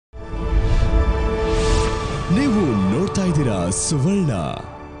ಇದ್ದೀರಾ ಸುವರ್ಣ.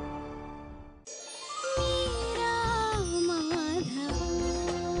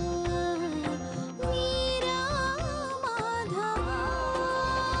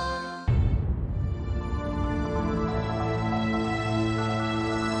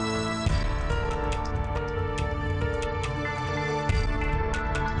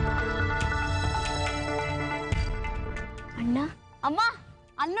 ಅಣ್ಣ, ಅಮ್ಮ,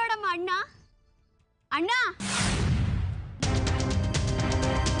 ಅಲ್ಲಿ ನೋಡಮ್ಮ ಅಣ್ಣ. ಅಣ್ಣ,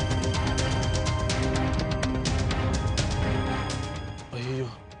 ಅಯ್ಯೋ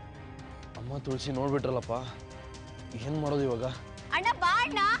ಅಮ್ಮ ತುಳಸಿ ನೋಡ್ಬಿಟ್ರಲ್ಲಪ್ಪ, ಏನ್ ಮಾಡೋದು ಇವಾಗ? ಅಣ್ಣ ಬಾ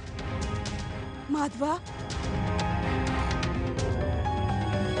ಅಣ್ಣ. ಮಾಧವ,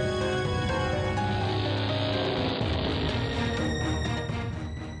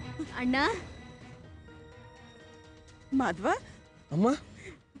 ಅಣ್ಣ. ಮಾಧವ, ಅಮ್ಮ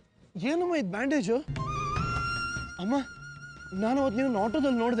ಏನಮ್ಮ ಇದು ಬ್ಯಾಂಡೇಜು? ಅಮ್ಮ ನಾನು ಅವತ್ತು ನೀನು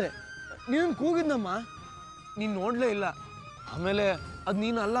ಆಟೋದಲ್ಲಿ ನೋಡಿದೆ, ನೀನು ಕೂಗಿದ್ನಮ್ಮ, ನೀನು ನೋಡಲೇ ಇಲ್ಲ. ಆಮೇಲೆ ಅದು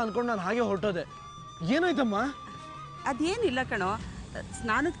ನೀನು ಅಲ್ಲ ಅನ್ಕೊಂಡು ನಾನು ಹಾಗೆ ಹೊರಟೋದೆ. ಏನಾಯ್ತಮ್ಮ? ಅದೇನಿಲ್ಲ ಕಣೋ,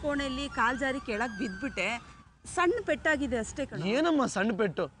 ಸ್ನಾನದ ಕೋಣೆಯಲ್ಲಿ ಕಾಲ್ ಜಾರಿ ಕೆಳಗೆ ಬಿದ್ಬಿಟ್ಟೆ, ಸಣ್ಣ ಪೆಟ್ಟಾಗಿದೆ ಅಷ್ಟೇ ಕಣೋ. ಏನಮ್ಮ ಸಣ್ಣ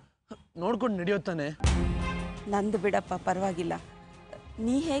ಪೆಟ್ಟು? ನೋಡ್ಕೊಂಡು ನಡೆಯೋತಾನೆ. ನಂದು ಬಿಡಪ್ಪ, ಪರವಾಗಿಲ್ಲ.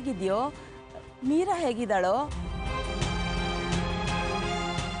 ನೀ ಹೇಗಿದ್ಯೋ? ಮೀರಾ ಹೇಗಿದ್ದಾಳೋ?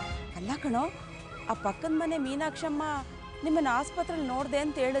 ಅಲ್ಲ ಕಣೋ, ಆ ಪಕ್ಕದ ಮನೆ ಮೀನಾಕ್ಷಮ್ಮ ನಿಮ್ಮನ್ನ ಆಸ್ಪತ್ರೆಯಲ್ಲಿ ನೋಡಿದೆ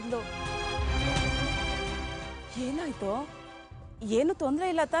ಅಂತ ಹೇಳಿದ್ಲು. ಏನಾಯ್ತು? ಏನು ತೊಂದರೆ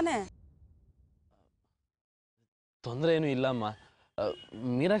ಇಲ್ಲ ತಾನೆ? ತೊಂದರೆ ಏನೂ ಇಲ್ಲಮ್ಮ.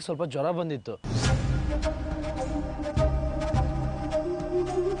 ಮೀರಾಗೆ ಸ್ವಲ್ಪ ಜ್ವರ ಬಂದಿತ್ತು.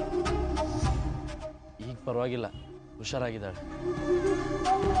 ಈಗ ಪರವಾಗಿಲ್ಲ, ಹುಷಾರಾಗಿದ್ದಾಳೆ.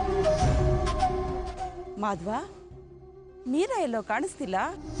 ಮಾಧವ, ಮೀರಾ ಎಲ್ಲೋ ಕಾಣಿಸ್ತಿಲ್ಲ.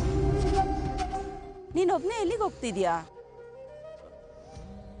 ನೀನೊಬ್ನೇ ಎಲ್ಲಿಗೆ ಹೋಗ್ತಿದ್ಯಾ?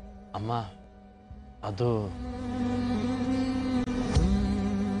 ಅಮ್ಮ ಅದು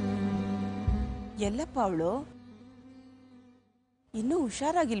ಎಲ್ಲಪ್ಪ ಅವಳು? ಇನ್ನೂ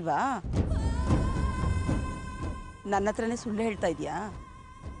ಹುಷಾರಾಗಿಲ್ವಾ? ನನ್ನ ಹತ್ರನೇ ಸುಳ್ಳು ಹೇಳ್ತಾ ಇದೀಯಾ?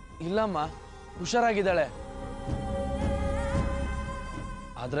 ಇಲ್ಲಮ್ಮ, ಹುಷಾರಾಗಿದ್ದಾಳೆ.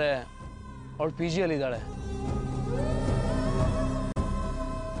 ಆದ್ರೆ ಅವಳು ಪಿ ಜಿಯಲ್ಲಿದ್ದಾಳೆ.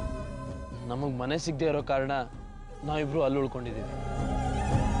 ನಮಗೆ ಮನೆ ಸಿಗದೆ ಇರೋ ಕಾರಣ ನಾವಿಬ್ರು ಅಲ್ಲಿ ಉಳ್ಕೊಂಡಿದ್ದೀವಿ.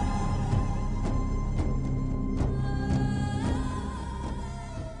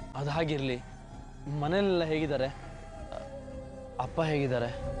 ಅದು ಹಾಗಿರ್ಲಿ, ಮನೆಯಲ್ಲೆಲ್ಲ ಹೇಗಿದ್ದಾರೆ? ಅಪ್ಪ ಹೇಗಿದ್ದಾರೆ?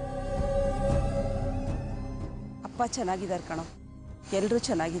 ಅಪ್ಪ ಚೆನ್ನಾಗಿದ್ದಾರೆ ಕಣೋ, ಎಲ್ಲರೂ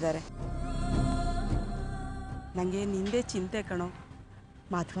ಚೆನ್ನಾಗಿದ್ದಾರೆ. ನನಗೆ ನಿಂದೇ ಚಿಂತೆ ಕಣೋ.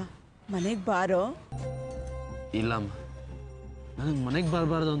 ಮಾಧವ, ಮನೆಗೆ ಬಾರೋ. ಇಲ್ಲಮ್ಮ, ನನಗೆ ಮನೆಗೆ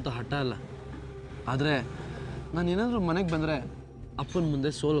ಬರಬಾರ್ದು ಅಂತ ಹಠ ಅಲ್ಲ. ಆದರೆ ನಾನು ಏನಾದರೂ ಮನೆಗೆ ಬಂದರೆ ಅಪ್ಪನ ಮುಂದೆ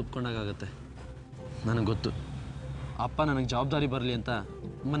ಸೋಲು ಒಪ್ಕೊಂಡಾಗತ್ತೆ. ನನಗೆ ಗೊತ್ತು, ಅಪ್ಪ ನನಗೆ ಜವಾಬ್ದಾರಿ ಬರಲಿ ಅಂತ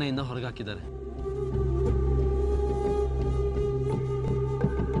ಮನೆಯಿಂದ ಹೊರಗೆ ಹಾಕಿದ್ದಾರೆ.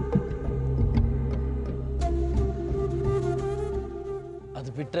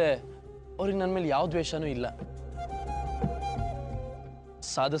 ಅದು ಬಿಟ್ಟರೆ ಅವ್ರಿಗೆ ನನ್ನ ಮೇಲೆ ಯಾವ ದ್ವೇಷನೂ ಇಲ್ಲ.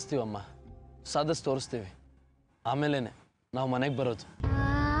 ಸಾಧಿಸ್ತೀವಮ್ಮ, ಸಾಧಿಸಿ ತೋರಿಸ್ತೀವಿ. ಆಮೇಲೆ ನಾವು ಮನೆಗೆ ಬರೋದು.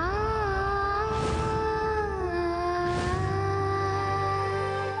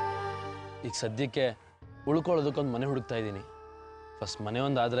 ಈಗ ಸದ್ಯಕ್ಕೆ ಉಳ್ಕೊಳ್ಳೋದಕ್ಕೊಂದು ಮನೆ ಹುಡುಕ್ತಾ ಇದ್ದೀನಿ. ಫಸ್ಟ್ ಮನೆ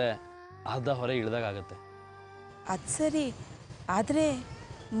ಒಂದಾದರೆ ಅರ್ಧ ಹೊರೆ ಇಳ್ದಾಗತ್ತೆ. ಅದು ಸರಿ, ಆದರೆ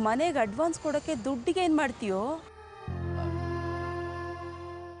ಮನೆಗೆ ಅಡ್ವಾನ್ಸ್ ಕೊಡೋಕ್ಕೆ ದುಡ್ಡಿಗೆ ಏನು ಮಾಡ್ತೀಯೋ?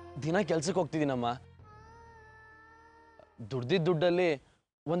 ದಿನ ಕೆಲ್ಸಕ್ಕೆ ಹೋಗ್ತಿದ್ದೀನಮ್ಮ. ದುಡ್ದಿದ್ದ ದುಡ್ಡಲ್ಲಿ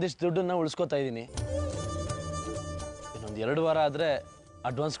ಒಂದಿಷ್ಟು ದುಡ್ಡನ್ನ ಉಳಿಸ್ಕೊತಾ ಇದ್ದೀನಿ. ಇನ್ನೊಂದು 2 ವಾರ ಆದರೆ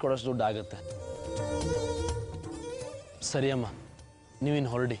ಅಡ್ವಾನ್ಸ್ ಕೊಡೋಷ್ಟು ದುಡ್ಡು ಆಗುತ್ತೆ. ಸರಿ ಅಮ್ಮ,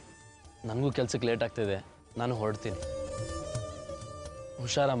 ನೀವಿನ್ನು ಹೊರಡಿ. ನನಗೂ ಕೆಲ್ಸಕ್ಕೆ ಲೇಟ್ ಆಗ್ತಿದೆ, ನಾನು ಹೊರಡ್ತೀನಿ.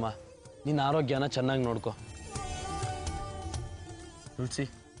 ಹುಷಾರಮ್ಮ, ನಿನ್ನ ಆರೋಗ್ಯನ ಚೆನ್ನಾಗಿ ನೋಡ್ಕೊ. ತುಳಸಿ,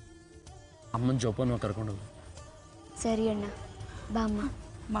 ಅಮ್ಮನ ಜೋಪಾನ ಕರ್ಕೊಂಡು ಹೋಗು. ಸರಿ ಅಣ್ಣ, ಬಾ ಅಮ್ಮ.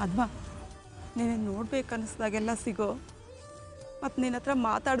 ಮಾಧವ, ನೀನು ನೋಡ್ಬೇಕನ್ನಿಸ್ದಾಗೆಲ್ಲ ಸಿಗೋ. ಮತ್ತು ನಿನ್ನ ಹತ್ರ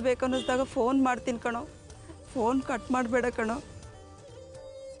ಮಾತಾಡ್ಬೇಕು ಅನ್ನಿಸ್ದಾಗ ಫೋನ್ ಮಾಡ್ತೀನಿ ಕಣೋ. ಫೋನ್ ಕಟ್ ಮಾಡಬೇಡ ಕಣೋ.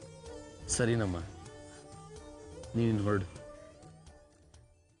 ಸರಿನಮ್ಮ, ನೀನು ಹೊರಡು.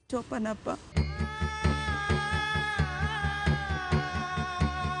 ಜೋಪಾನಪ್ಪ.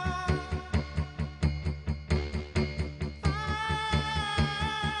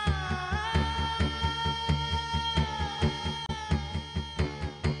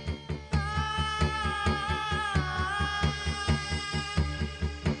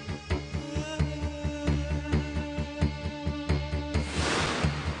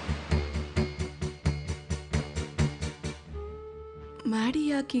 ಮ್ಯಾಡಿ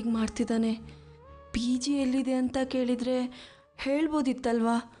ಯಾಕೆ ಹೀಗೆ ಮಾಡ್ತಿದ್ದಾನೆ? ಪಿ ಜಿ ಎಲ್ಲಿದೆ ಅಂತ ಕೇಳಿದರೆ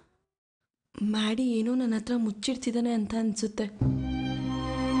ಹೇಳ್ಬೋದಿತ್ತಲ್ವಾ? ಮ್ಯಾಡಿ ಏನೋ ನನ್ನ ಹತ್ರ ಮುಚ್ಚಿಡ್ತಿದ್ದಾನೆ ಅಂತ ಅನಿಸುತ್ತೆ.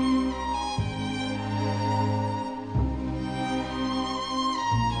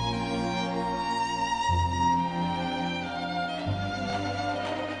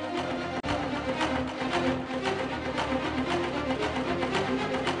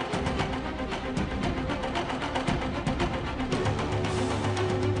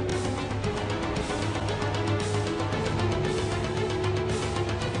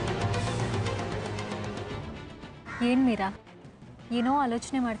 ಏನು ಮೀರಾ, ಏನೋ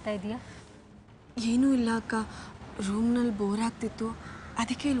ಆಲೋಚನೆ ಮಾಡ್ತಾ ಇದೀಯಾ? ಏನೂ ಇಲ್ಲ ಅಕ್ಕ, ರೂಮ್ನಲ್ಲಿ ಬೋರ್ ಆಗ್ತಿತ್ತು,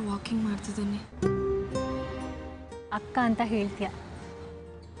 ಅದಕ್ಕೆ ಇಲ್ಲಿ ವಾಕಿಂಗ್ ಮಾಡ್ತಿದ್ದೀನಿ. ಅಕ್ಕ ಅಂತ ಹೇಳ್ತೀಯ,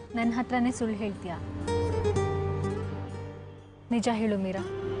 ನನ್ನ ಹತ್ರನೇ ಸುಳ್ಳು ಹೇಳ್ತೀಯ? ನಿಜ ಹೇಳು ಮೀರಾ.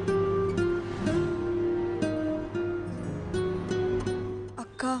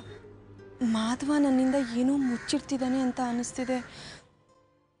 ಅಕ್ಕ, ಮಾಧವ ನನ್ನಿಂದ ಏನೋ ಮುಚ್ಚಿಡ್ತಿದ್ದಾನೆ ಅಂತ ಅನಿಸ್ತಿದೆ.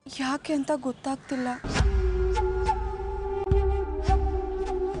 ಯಾಕೆ ಅಂತ ಗೊತ್ತಾಗ್ತಿಲ್ಲ.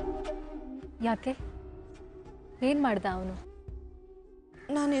 ಯಾಕೆ? ಏನು ಮಾಡ್ದ ಅವನು?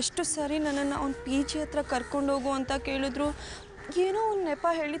 ನಾನು ಎಷ್ಟು ಸರಿ ನನ್ನನ್ನು ಅವ್ನು ಪಿ ಜಿ ಹತ್ರ ಕರ್ಕೊಂಡೋಗು ಅಂತ ಕೇಳಿದ್ರು ಏನೋ ಒಂದು ನೆಪ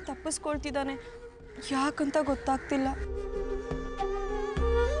ಹೇಳಿ ತಪ್ಪಿಸ್ಕೊಳ್ತಿದ್ದಾನೆ. ಯಾಕಂತ ಗೊತ್ತಾಗ್ತಿಲ್ಲ.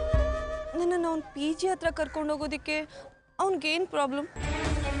 ನನ್ನನ್ನು ಅವ್ನು ಪಿ ಜಿ ಹತ್ರ ಕರ್ಕೊಂಡೋಗೋದಕ್ಕೆ ಅವ್ನಿಗೇನು ಪ್ರಾಬ್ಲಮ್?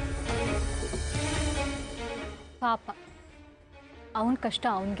 ಪಾಪ, ಅವನ ಕಷ್ಟ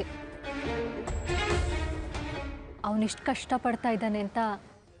ಅವನಿಗೆ. ಅವನಿಷ್ಟು ಕಷ್ಟಪಡ್ತಾ ಇದ್ದಾನೆ ಅಂತ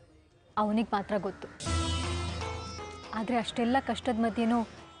ಅವನಿಗೆ ಮಾತ್ರ ಗೊತ್ತು. ಆದರೆ ಅಷ್ಟೆಲ್ಲ ಕಷ್ಟದ ಮಧ್ಯೆನೂ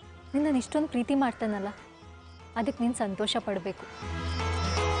ನಿನ್ನನ್ನು ಇಷ್ಟೊಂದು ಪ್ರೀತಿ ಮಾಡ್ತಾನಲ್ಲ, ಅದಕ್ಕೆ ನೀನು ಸಂತೋಷ ಪಡಬೇಕು.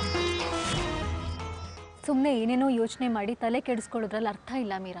 ಸುಮ್ಮನೆ ಏನೇನೋ ಯೋಚನೆ ಮಾಡಿ ತಲೆ ಕೆಡಿಸ್ಕೊಳ್ಳೋದ್ರಲ್ಲಿ ಅರ್ಥ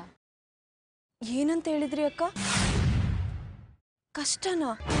ಇಲ್ಲ ಮೀರಾ. ಏನಂತ ಹೇಳಿದ್ರಿ ಅಕ್ಕ?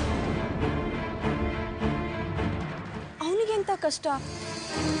 ಕಷ್ಟನಾ? ಅವನಿಗೆಂತ ಕಷ್ಟ?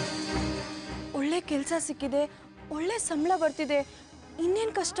 ಒಳ್ಳೆ ಕೆಲಸ ಸಿಕ್ಕಿದೆ, ಒಳ್ಳೆ ಸಂಬಳ ಬರ್ತಿದೆ,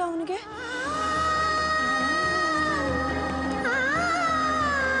 ಇನ್ನೇನು ಕಷ್ಟ ಅವನಿಗೆ?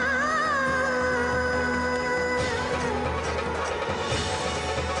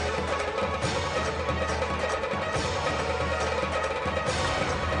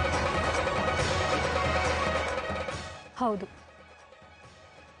 ಹೌದು,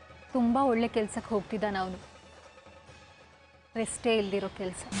 ತುಂಬ ಒಳ್ಳೆ ಕೆಲಸಕ್ಕೆ ಹೋಗ್ತಿದ್ದಾನೆ ಅವನು. ರೆಸ್ಟೇ ಇಲ್ದಿರೋ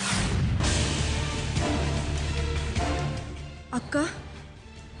ಕೆಲಸ. ಅಕ್ಕ,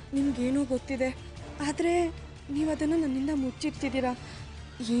 ನಿಮ್ಗೇನೋ ಗೊತ್ತಿದೆ, ಆದರೆ ನೀವು ಅದನ್ನು ನನ್ನಿಂದ ಮುಚ್ಚಿಡ್ತಿದ್ದೀರಾ.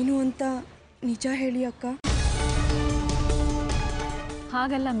 ಏನು ಅಂತ ನಿಜ ಹೇಳಿ ಅಕ್ಕ.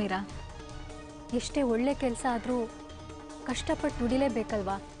 ಹಾಗಲ್ಲ ಮೀರಾ, ಎಷ್ಟೇ ಒಳ್ಳೆ ಕೆಲಸ ಆದರೂ ಕಷ್ಟಪಟ್ಟು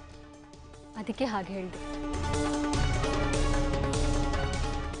ದುಡಿಲೇಬೇಕಲ್ವಾ? ಅದಕ್ಕೆ ಹಾಗೆ ಹೇಳಿದೆ.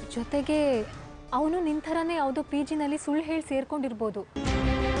 ಜೊತೆಗೆ ಅವನು ನಿನ್ನ ಥರನೇ ಯಾವುದೋ ಪಿ ಜಿನಲ್ಲಿ ಸುಳ್ಳು ಹೇಳಿ ಸೇರ್ಕೊಂಡಿರ್ಬೋದು.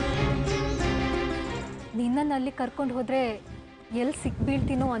 ನಿನ್ನನ್ನು ಅಲ್ಲಿ ಕರ್ಕೊಂಡು ಹೋದರೆ ಎಲ್ಲಿ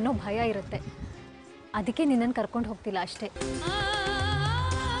ಸಿಕ್ಬೀಳ್ತೀನೋ ಅನ್ನೋ ಭಯ ಇರುತ್ತೆ. ಅದಕ್ಕೆ ನಿನ್ನನ್ನು ಕರ್ಕೊಂಡು ಹೋಗ್ತಿಲ್ಲ ಅಷ್ಟೇ.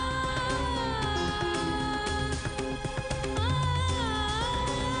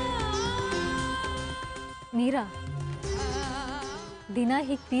 ಮೀರಾ, ದಿನ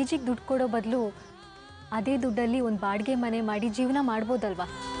ಹೀಗೆ ಪಿ ಜಿಗೆ ದುಡ್ಡು ಕೊಡೋ ಬದಲು ಅದೇ ದುಡ್ಡಲ್ಲಿ ಒಂದು ಬಾಡಿಗೆ ಮನೆ ಮಾಡಿ ಜೀವನ ಮಾಡ್ಬೋದಲ್ವಾ?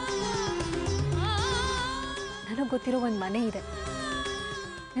 ನನಗೆ ಗೊತ್ತಿರೋ ಒಂದು ಮನೆ ಇದೆ,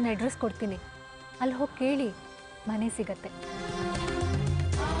 ನಾನು ಅಡ್ರೆಸ್ ಕೊಡ್ತೀನಿ, ಅಲ್ಲಿ ಹೋಗಿ ಕೇಳಿ, ಮನೆ ಸಿಗತ್ತೆ.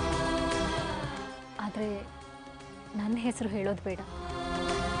 ಆದರೆ ನನ್ನ ಹೆಸರು ಹೇಳೋದು ಬೇಡ.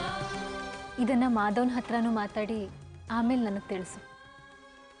 ಇದನ್ನು ಮಾಧವನ ಹತ್ರನೂ ಮಾತಾಡಿ ಆಮೇಲೆ ನನಗೆ ತಿಳಿಸು.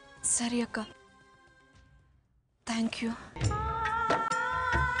 ಸರಿ ಅಕ್ಕ, ಥ್ಯಾಂಕ್ ಯು.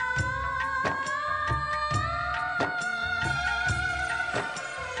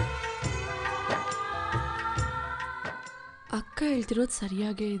 ಅಕ್ಕ ಹೇಳ್ತಿರೋದು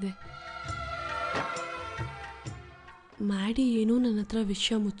ಸರಿಯಾಗೇ ಇದೆ. ಮ್ಯಾಡಿ ಏನೋ ನನ್ನ ಹತ್ರ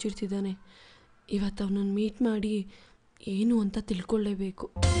ವಿಷಯ ಮುಚ್ಚಿಡ್ತಿದ್ದಾನೆ. ಇವತ್ತು ಅವನನ್ನು ಮೀಟ್ ಮಾಡಿ ಏನು ಅಂತ ತಿಳ್ಕೊಳ್ಳೇಬೇಕು.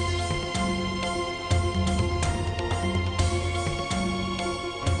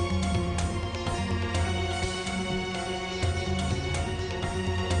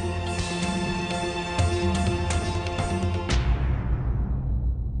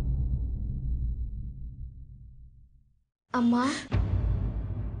 ಅಮ್ಮ,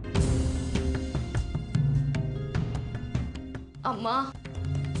 ಅಮ್ಮ,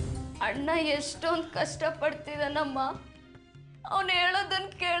 ಅಣ್ಣ ಎಷ್ಟೊಂದು ಕಷ್ಟಪಡ್ತಿದ್ದಾನಮ್ಮ. ಅವನು ಹೇಳೋದನ್ನ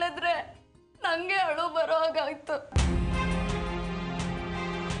ಕೇಳಿದ್ರೆ ನನಗೆ ಅಳು ಬರೋ ಹಾಗಾಯ್ತು.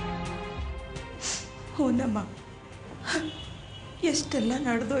 ಹೂನಮ್ಮ, ಎಷ್ಟೆಲ್ಲ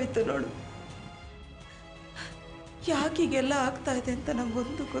ನಡೆದೋಯ್ತು ನೋಡು. ಯಾಕೀಗೆಲ್ಲ ಆಗ್ತಾ ಇದೆ ಅಂತ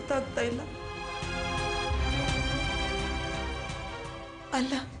ನಮಗೊಂದು ಗೊತ್ತಾಗ್ತಾ ಇಲ್ಲ.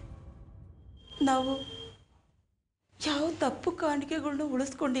 ಅಲ್ಲ, ನಾವು ಯಾವ ತಪ್ಪು ಕಾಣಿಕೆಗಳನ್ನ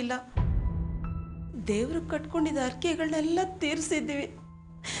ಉಳಿಸ್ಕೊಂಡಿಲ್ಲ. ದೇವ್ರು ಕಟ್ಕೊಂಡಿದ್ದ ಅರ್ಕೆಗಳನ್ನೆಲ್ಲ ತೀರಿಸಿದ್ದೀವಿ.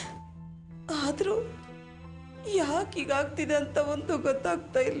 ಆದರೂ ಯಾಕೀಗಾಗ್ತಿದೆ ಅಂತ ಒಂದು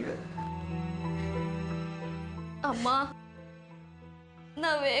ಗೊತ್ತಾಗ್ತಾ ಇಲ್ವೇ. ಅಮ್ಮ,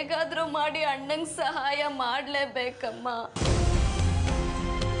 ನಾವ್ ಹೇಗಾದ್ರೂ ಮಾಡಿ ಅಣ್ಣಂಗೆ ಸಹಾಯ ಮಾಡಲೇಬೇಕಮ್ಮ.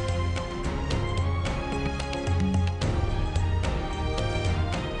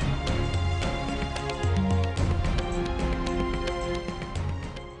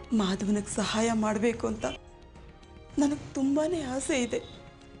 ಮಾಧವನಿಗೆ ಸಹಾಯ ಮಾಡಬೇಕು ಅಂತ ನನಗೆ ತುಂಬಾ ಆಸೆ ಇದೆ.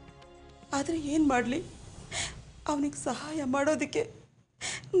 ಆದರೆ ಏನು ಮಾಡಲಿ, ಅವನಿಗೆ ಸಹಾಯ ಮಾಡೋದಕ್ಕೆ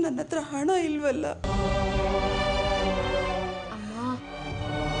ನನ್ನ ಹತ್ರ ಹಣ ಇಲ್ವಲ್ಲ. ಅಮ್ಮ,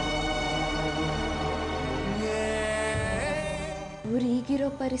 ಅವ್ರು ಈಗಿರೋ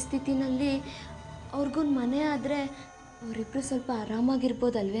ಪರಿಸ್ಥಿತಿನಲ್ಲಿ ಅವ್ರಿಗೊಂದು ಮನೆ ಆದರೆ ಅವರಿಬ್ಬರು ಸ್ವಲ್ಪ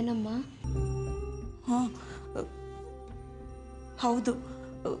ಆರಾಮಾಗಿರ್ಬೋದಲ್ವೇನಮ್ಮ? ಹಾಂ, ಹೌದು.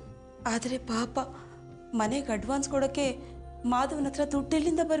 ಆದರೆ ಪಾಪ, ಮನೆಗೆ ಅಡ್ವಾನ್ಸ್ ಕೊಡೋಕ್ಕೆ ಮಾಧವನ ಹತ್ರ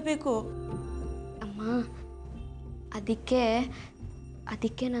ದುಡ್ಡೆಲ್ಲಿಂದ ಬರಬೇಕು? ಅಮ್ಮ,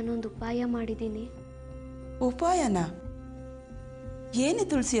 ಅದಕ್ಕೆ ನಾನೊಂದು ಉಪಾಯ ಮಾಡಿದ್ದೀನಿ. ಉಪಾಯನ? ಏನೇ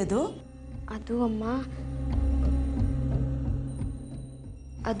ತುಳಸಿ ಅದು? ಅದು ಅಮ್ಮ,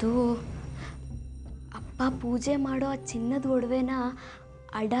 ಅದು ಅಪ್ಪ ಪೂಜೆ ಮಾಡೋ ಆ ಚಿನ್ನದ ಒಡವೆನ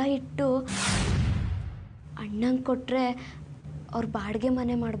ಅಡ ಇಟ್ಟು ಅಣ್ಣಂಗೆ ಕೊಟ್ಟರೆ ಅವ್ರು ಬಾಡಿಗೆ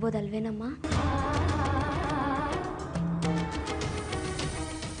ಮನೆ ಮಾಡ್ಬೋದಲ್ವೇನಮ್ಮ?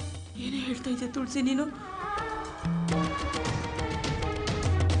 ಏನೇ ಹೇಳ್ತಾ ಇದ್ದೆ ತುಳಸಿ ನೀನು?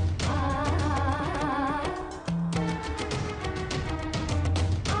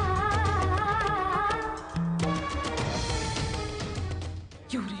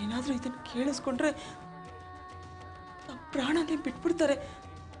 ಇವ್ರೇನಾದ್ರೂ ಇದನ್ನು ಕೇಳಿಸ್ಕೊಂಡ್ರೆ ಪ್ರಾಣನೇ ಬಿಟ್ಬಿಡ್ತಾರೆ,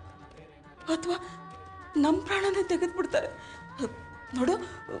 ಅಥವಾ ನಮ್ಮ ಪ್ರಾಣನೇ ತೆಗೆದ್ಬಿಡ್ತಾರೆ. ನೋಡು,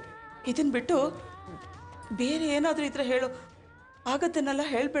 ಇದನ್ನು ಬಿಟ್ಟು ಬೇರೆ ಏನಾದರೂ ಇದ್ರೆ ಹೇಳು, ಆಗತ್ತನ್ನೆಲ್ಲ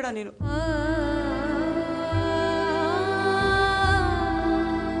ಹೇಳಬೇಡ ನೀನು.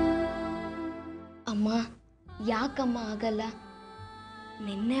 ಅಮ್ಮ, ಯಾಕಮ್ಮ ಆಗಲ್ಲ?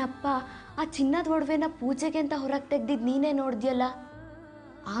 ನಿನ್ನೆ ಅಪ್ಪ ಆ ಚಿನ್ನದ ಒಡವೆನ ಪೂಜೆಗೆ ಅಂತ ಹೊರಗೆ ತೆಗ್ದಿದ್ದು ನೀನೇ ನೋಡ್ದಿಯಲ್ಲ.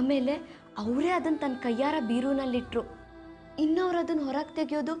 ಆಮೇಲೆ ಅವರೇ ಅದನ್ನು ತನ್ನ ಕೈಯಾರ ಬೀರೂನಲ್ಲಿಟ್ರು. ಇನ್ನವ್ರು ಅದನ್ನು ಹೊರಗೆ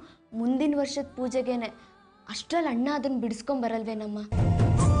ತೆಗೆಯೋದು ಮುಂದಿನ ವರ್ಷದ ಪೂಜೆಗೇನೆ. ಅಷ್ಟರಲ್ಲಿ ಅಣ್ಣ ಅದನ್ನು ಬಿಡಿಸ್ಕೊಂಬರಲ್ವೇನಮ್ಮ?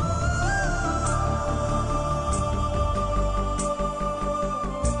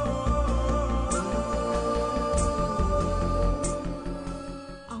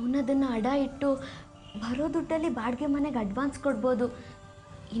 ಅವನದನ್ನು ಅಡ ಇಟ್ಟು ಬರೋ ದುಡ್ಡಲ್ಲಿ ಬಾಡಿಗೆ ಮನೆಗೆ ಅಡ್ವಾನ್ಸ್ ಕೊಡ್ಬೋದು.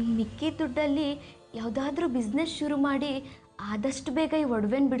 ಇನ್ನು ಮಿಕ್ಕಿದ ದುಡ್ಡಲ್ಲಿ ಯಾವುದಾದ್ರೂ ಬಿಸ್ನೆಸ್ ಶುರು ಮಾಡಿ ಆದಷ್ಟು ಬೇಗ ಈ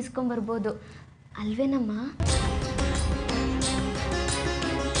ಒಡವೆನ ಬಿಡಿಸ್ಕೊಂಬರ್ಬೋದು ಅಲ್ವೇನಮ್ಮ?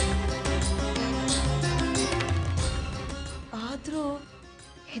 ಆದರೂ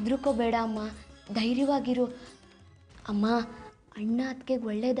ಹೆದರ್ಕೋಬೇಡ ಅಮ್ಮ, ಧೈರ್ಯವಾಗಿರು. ಅಮ್ಮ, ಅಣ್ಣ ಅದಕ್ಕೆ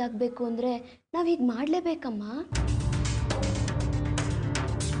ಒಳ್ಳೇದಾಗಬೇಕು ಅಂದರೆ ನಾವು ಹೀಗೆ ಮಾಡಲೇಬೇಕಮ್ಮ.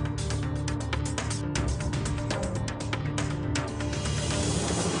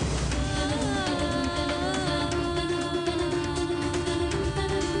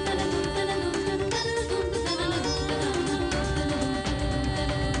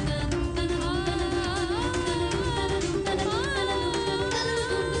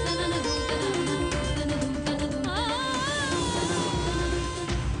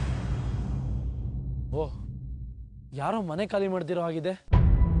 ಓಹ್, ಯಾರೋ ಮನೆ ಖಾಲಿ ಮಾಡ್ತಿರೋ ಹಾಗಿದೆ.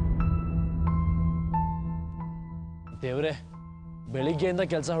 ದೇವ್ರೆ, ಬೆಳಿಗ್ಗೆಯಿಂದ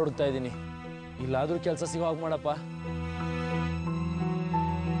ಕೆಲಸ ಹುಡುಕ್ತಾ ಇದ್ದೀನಿ, ಇಲ್ಲಾದ್ರೂ ಕೆಲಸ ಸಿಗೋ ಹಾಗೆ ಮಾಡಪ್ಪ.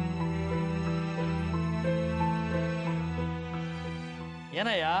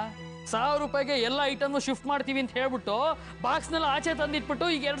 ಏನಯ್ಯ, 1000 ರೂಪಾಯಿಗೆ ಎಲ್ಲ ಐಟಮ್ನು ಶಿಫ್ಟ್ ಮಾಡ್ತೀವಿ ಅಂತ ಹೇಳ್ಬಿಟ್ಟು ಬಾಕ್ಸ್ನೆಲ್ಲ ಆಚೆ ತಂದಿಟ್ಬಿಟ್ಟು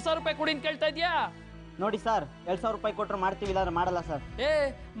ಈಗ 2000 ರೂಪಾಯಿ ಕೊಡಿ ಅಂತ ಕೇಳ್ತಾ ಇದೆಯಾ? ನೋಡಿ ಸರ್, 2000 ರೂಪಾಯಿ ಕೊಟ್ಟರೆ ಮಾಡ್ತೀವಿ, ಇಲ್ಲಾಂದ್ರೆ ಮಾಡಲ್ಲ ಸರ್.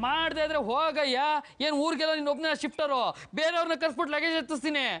 ಮಾಡದೆ ಇದ್ರೆ ಹೋಗಯ್ಯ. ಏನು ಊರಿಗೆಲ್ಲ ನೀನು ಒಬ್ಬನೇ ಶಿಫ್ಟರು? ಬೇರೆಯವ್ರನ್ನ ಕರ್ಸ್ಬಿಟ್ಟು ಲಗೇಜ್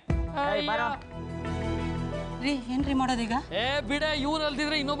ಎತ್ತಿಸ್ತೀನಿ. ರೀ, ಏನ್ರಿ ಮಾಡೋದೀಗ? ಬಿಡೆ, ಇವ್ರು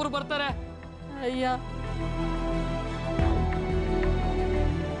ಅಲ್ದಿದ್ರೆ ಇನ್ನೊಬ್ರು ಬರ್ತಾರೆ. ಅಯ್ಯ,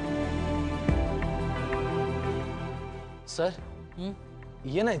 ಸರ್,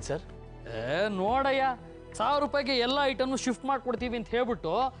 ಏನಾಯ್ತು ಸರ್? ನೋಡಯ್ಯ, 1000 ರೂಪಾಯಿಗೆ ಎಲ್ಲ ಐಟಮ್ನು ಶಿಫ್ಟ್ ಮಾಡ್ಕೊಡ್ತೀವಿ ಅಂತ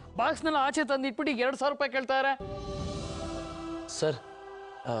ಹೇಳ್ಬಿಟ್ಟು ಬಾಕ್ಸ್ನೆಲ್ಲ ಆಚೆ ತಂದಿಟ್ಬಿಟ್ಟು ಈಗ 2000 ರೂಪಾಯಿ ಕೇಳ್ತಾರೆ. ಸರ್,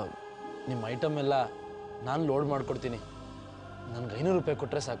 ನಿಮ್ಮ ಐಟಮ್ ಎಲ್ಲ ನಾನು ಲೋಡ್ ಮಾಡ್ಕೊಡ್ತೀನಿ, ನನ್ಗೆ 500 ರೂಪಾಯಿ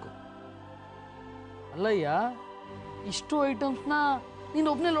ಕೊಟ್ಟರೆ ಸಾಕು. ಅಲ್ಲಯ್ಯ, ಇಷ್ಟು ಐಟಮ್ಸ್ನ ನೀನು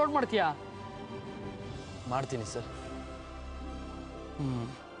ಒಬ್ಬನೇ ಲೋಡ್ ಮಾಡ್ತೀಯಾ? ಮಾಡ್ತೀನಿ ಸರ್.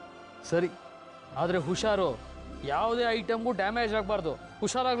 ಸರಿ, ಆದರೆ ಹುಷಾರು, ಯಾವುದೇ ಐಟಮ್ಗೂ ಡ್ಯಾಮೇಜ್ ಆಗಬಾರ್ದು,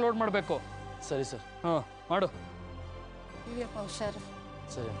 ಹುಷಾರಾಗಿ ಲೋಡ್ ಮಾಡಬೇಕು. ಸರಿ ಸರ್. ಹಾಂ, ಮಾಡು. ಇವ್ಯಪ್ಪ ಹುಷಾರು.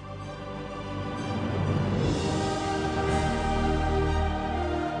 ಸರಿ.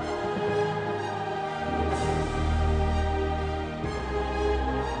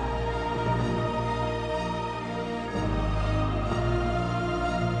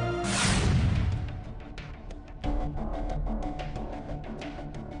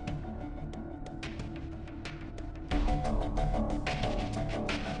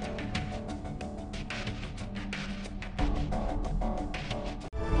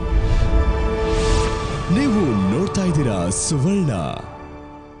 ನೀವು ನೋಡ್ತಾ ಇದ್ದೀರಾ ಸುವರ್ಣ.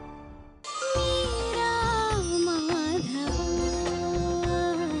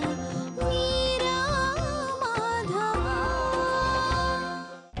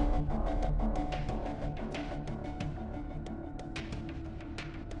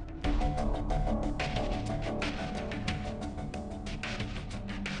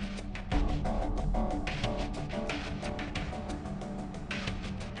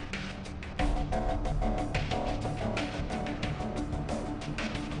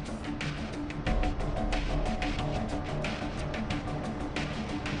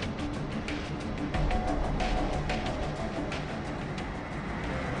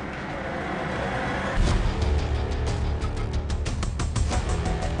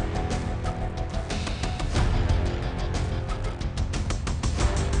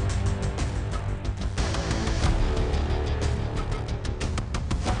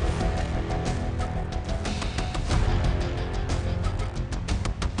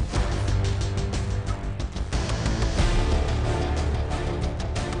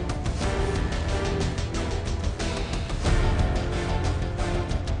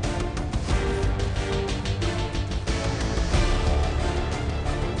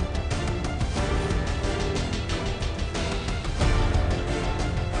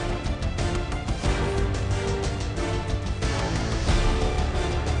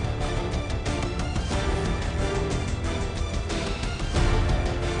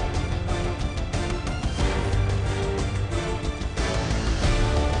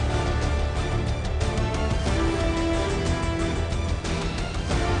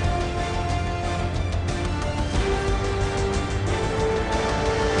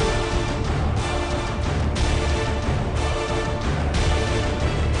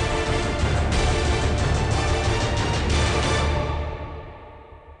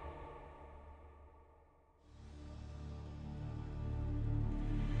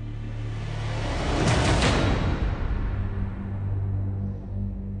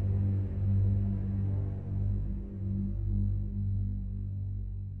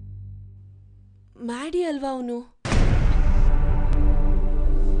 ಮ್ಯಾಡಿ ಅಲ್ವಾ ಅವನು?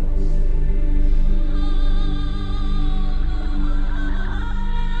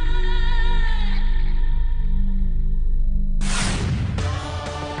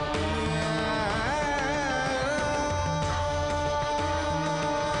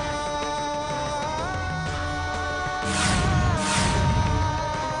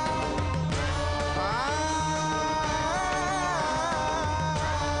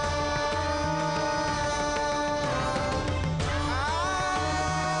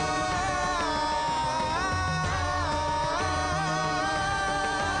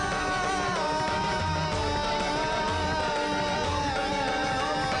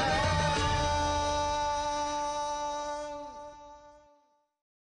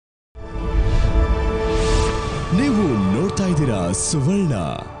 ನೀವು ನೋಡ್ತಾ ಇದ್ದೀರಾ ಸುವರ್ಣ.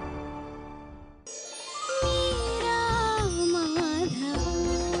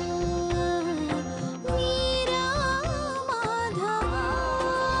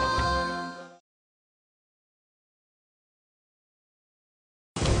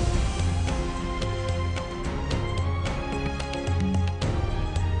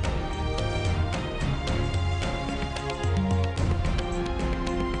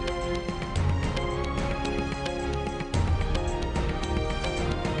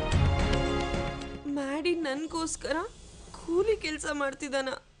 ನನಗೋಸ್ಕರ ಕೂಲಿ ಕೆಲಸ ಮಾಡ್ತಿದ್ದಾನ.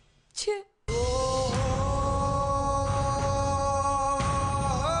 ಛೇ,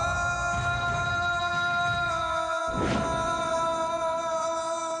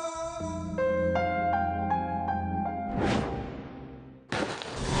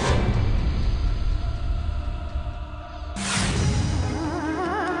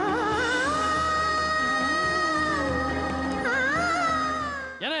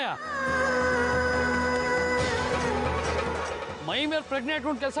 ಮೈ ಮೇಲೆ ಪ್ರೆಗ್ನೆಂಟ್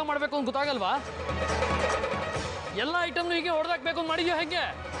ಉಂಟು ಕೆಲಸ ಮಾಡಬೇಕು ಅಂತ ಗೊತ್ತಾಗಲ್ವಾ? ಎಲ್ಲ ಐಟಮ್ನು ಹೀಗೆ ಹೊಡೆದಾಕ್ಬೇಕು ಅಂತ ಮಾಡಿದ್ಯೋ ಹೇಗೆ?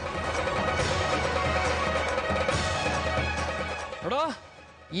 ನೋಡೋ,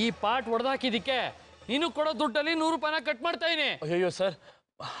 ಈ ಪಾಟ್ ಹೊಡೆದಾಕಿದ್ದಕ್ಕೆ ನೀನು ಕೊಡೋ ದುಡ್ಡಲ್ಲಿ 100 ರೂಪಾಯಿನ ಕಟ್ ಮಾಡ್ತಾ ಇದೀನಿ. ಅಯ್ಯೋ ಸರ್,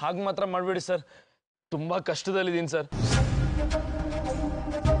 ಹಾಗೆ ಮಾತ್ರ ಮಾಡಬೇಡಿ ಸರ್. ತುಂಬ ಕಷ್ಟದಲ್ಲಿದ್ದೀನಿ ಸರ್.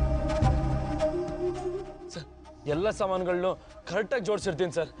 ಸರ್, ಎಲ್ಲ ಸಾಮಾನುಗಳನ್ನು ಕರೆಕ್ಟಾಗಿ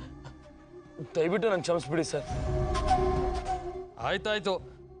ಜೋಡಿಸಿರ್ತೀನಿ ಸರ್. ದಯವಿಟ್ಟು ನಂಗೆ ಕ್ಷಮಿಸ್ಬಿಡಿ ಸರ್. ಆಯ್ತಾಯ್ತು,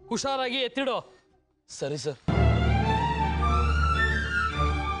 ಹುಷಾರಾಗಿ ಎತ್ತಿಡು. ಸರಿ ಸರ್.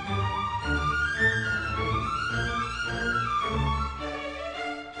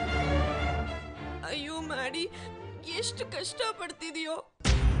 ಅಯ್ಯೋ ಮಾಡಿ, ಎಷ್ಟು ಕಷ್ಟ ಪಡ್ತಿದೀಯೋ.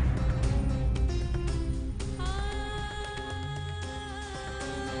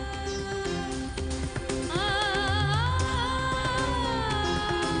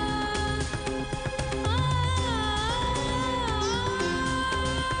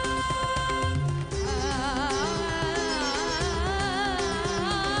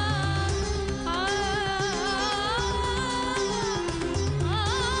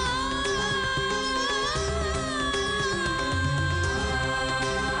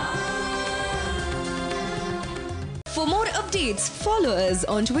 For more updates, follow us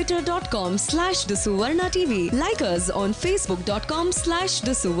on twitter.com/the Suvarna TV. Like us on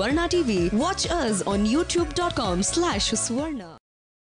facebook.com/the Suvarna TV. Watch us on youtube.com/Suvarna.